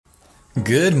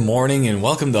Good morning and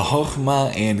welcome to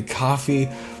Chokhmah and Coffee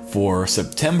for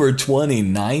September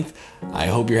 29th. I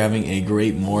hope you're having a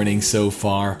great morning so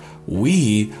far.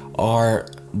 We are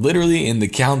literally in the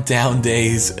countdown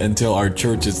days until our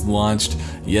church is launched.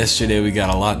 Yesterday we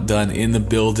got a lot done in the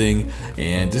building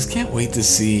and just can't wait to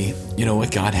see,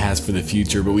 what God has for the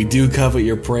future. But we do covet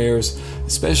your prayers,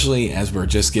 especially as we're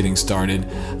just getting started.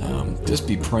 Just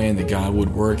be praying that God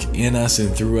would work in us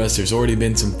and through us. There's already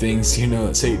been some things,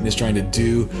 that Satan is trying to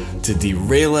do to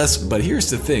derail us. But here's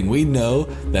the thing. We know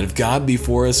that if God be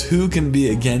for us, who can be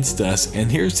against us?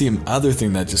 And here's the other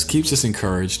thing that just keeps us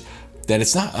encouraged, that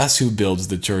it's not us who builds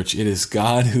the church. It is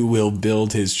God who will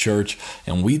build his church.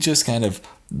 And we just kind of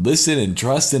listen and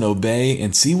trust and obey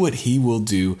and see what he will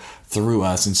do through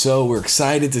us. And so we're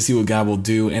excited to see what God will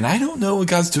do. And I don't know what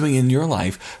God's doing in your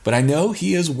life, but I know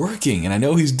he is working and I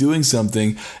know he's doing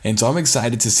something. And so I'm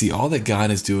excited to see all that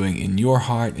God is doing in your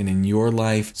heart and in your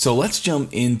life. So let's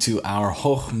jump into our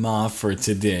Chokhmah for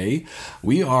today.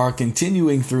 We are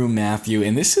continuing through Matthew,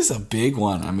 and this is a big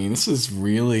one. This is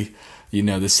really,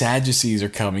 the Sadducees are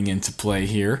coming into play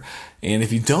here. And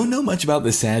if you don't know much about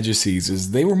the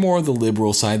Sadducees, they were more on the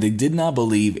liberal side. They did not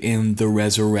believe in the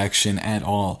resurrection at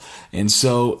all. And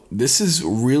so this is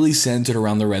really centered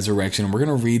around the resurrection. And we're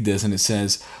going to read this, and it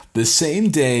says, "The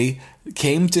same day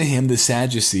came to him the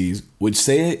Sadducees, which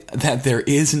say that there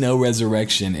is no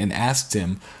resurrection, and asked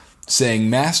him, saying,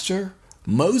 Master,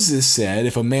 Moses said,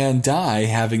 if a man die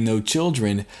having no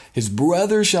children, his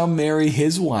brother shall marry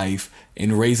his wife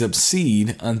and raise up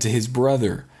seed unto his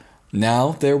brother.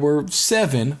 Now there were with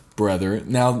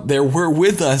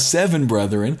us 7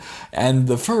 brethren, and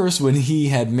the first, when he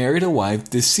had married a wife,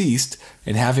 deceased,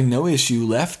 and having no issue,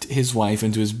 left his wife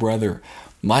unto his brother.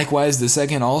 Likewise the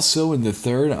second also, and the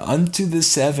third unto the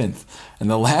 7th. And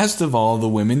the last of all the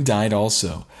women died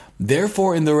also.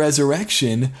 Therefore in the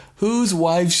resurrection, whose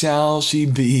wife shall she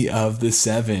be of the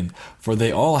 7? For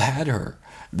they all had her."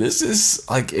 This is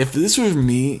if this was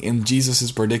me in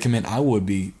Jesus' predicament, I would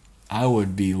be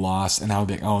lost, and I would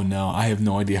be like, oh no, I have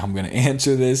no idea how I'm going to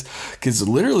answer this, because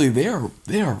literally they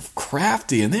are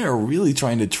crafty and they are really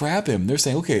trying to trap him. They're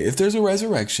saying, okay, if there's a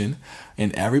resurrection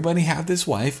and everybody have this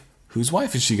wife, whose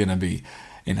wife is she going to be?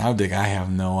 And I would think, I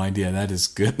have no idea. That is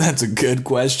good. That's a good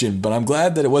question, but I'm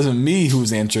glad that it wasn't me who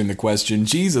was answering the question.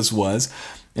 Jesus was.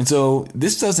 And so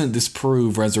this doesn't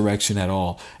disprove resurrection at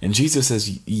all. And Jesus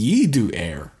says, ye do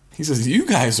err. He says, you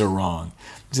guys are wrong.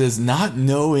 He says, not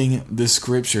knowing the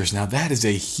scriptures. Now that is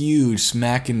a huge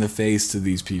smack in the face to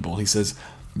these people. He says,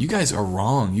 you guys are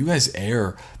wrong. You guys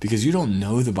err because you don't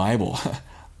know the Bible.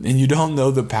 And you don't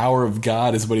know the power of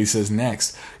God, is what he says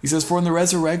next. He says, for in the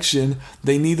resurrection,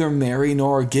 they neither marry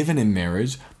nor are given in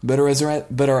marriage, but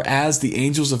are as the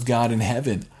angels of God in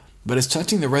heaven. But as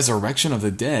touching the resurrection of the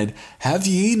dead, have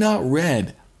ye not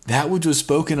read that which was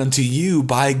spoken unto you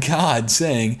by God,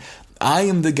 saying, I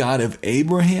am the God of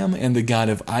Abraham and the God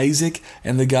of Isaac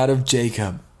and the God of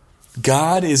Jacob.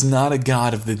 God is not a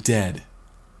God of the dead,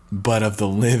 but of the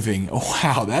living.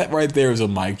 Wow, that right there is a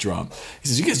mic drop. He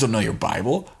says, you guys don't know your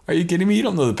Bible? Are you kidding me? You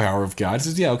don't know the power of God. He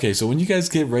says, yeah, okay, so when you guys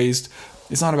get raised,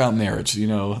 it's not about marriage. You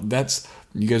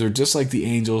guys are just like the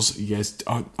angels. You guys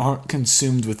aren't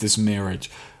consumed with this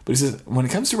marriage. But he says, when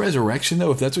it comes to resurrection,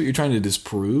 though, if that's what you're trying to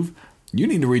disprove, you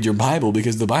need to read your Bible,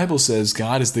 because the Bible says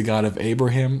God is the God of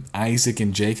Abraham, Isaac,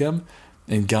 and Jacob,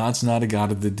 and God's not a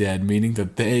God of the dead, meaning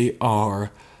that they are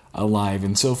alive.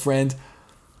 And so, friend,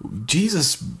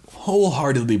 Jesus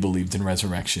wholeheartedly believed in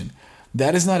resurrection.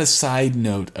 That is not a side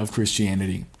note of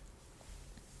Christianity.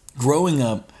 Growing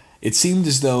up, it seemed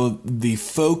as though the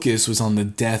focus was on the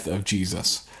death of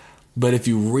Jesus. But if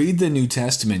you read the New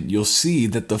Testament, you'll see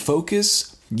that the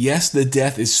focus, yes, the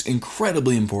death is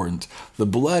incredibly important. The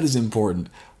blood is important.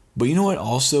 But you know what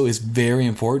also is very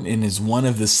important and is one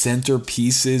of the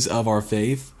centerpieces of our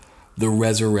faith? The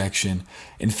resurrection.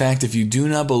 In fact, if you do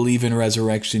not believe in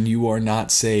resurrection, you are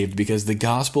not saved, because the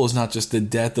gospel is not just the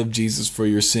death of Jesus for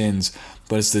your sins,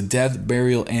 but it's the death,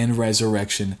 burial, and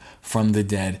resurrection from the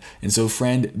dead. And so,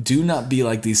 friend, do not be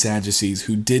like these Sadducees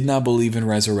who did not believe in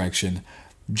resurrection.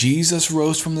 Jesus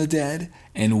rose from the dead,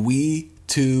 and we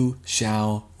too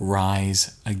shall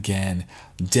rise again.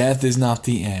 Death is not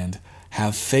the end.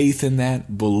 Have faith in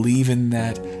that, believe in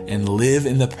that, and live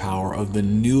in the power of the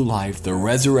new life, the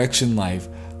resurrection life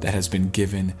that has been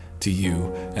given to you.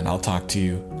 And I'll talk to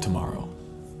you tomorrow.